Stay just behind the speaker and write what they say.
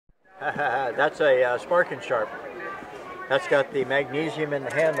That's a Spark and Sharp. That's got the magnesium in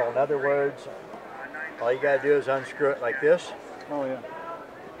the handle. In other words, all you gotta do is unscrew it like this. Oh yeah.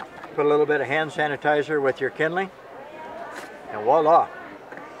 Put a little bit of hand sanitizer with your kindling, and voila.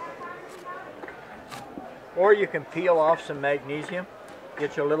 Or you can peel off some magnesium,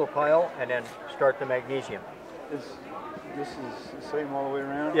 get you a little pile, and then start the magnesium. This is the same all the way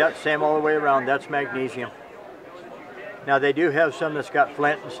around? Yeah, same all the way around. That's magnesium. Now they do have some that's got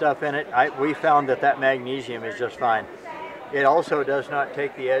flint and stuff in it. We found that magnesium is just fine. It also does not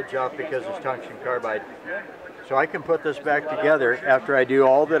take the edge off because it's tungsten carbide. So I can put this back together after I do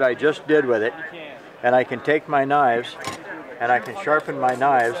all that I just did with it, and I can take my knives and I can sharpen my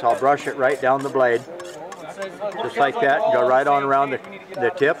knives. I'll brush it right down the blade, just like that, and go right on around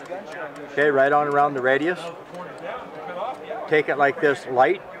the tip. Okay, right on around the radius. Take it like this,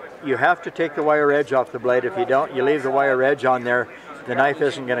 light. You have to take the wire edge off the blade. If you don't, you leave the wire edge on there, the knife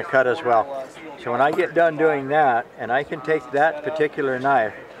isn't going to cut as well. So when I get done doing that, and I can take that particular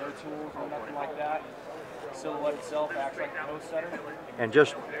knife and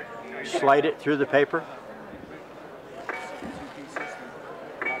just slide it through the paper.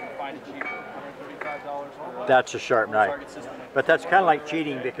 That's a sharp knife. But that's kind of like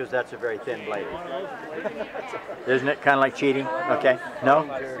cheating because that's a very thin blade. Isn't it kind of like cheating? Okay. No?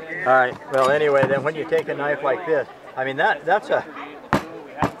 All right. Well, anyway, then when you take a knife like this, I mean, that's a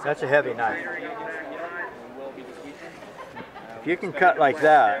heavy knife. If you can cut like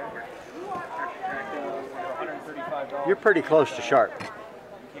that, you're pretty close to sharp.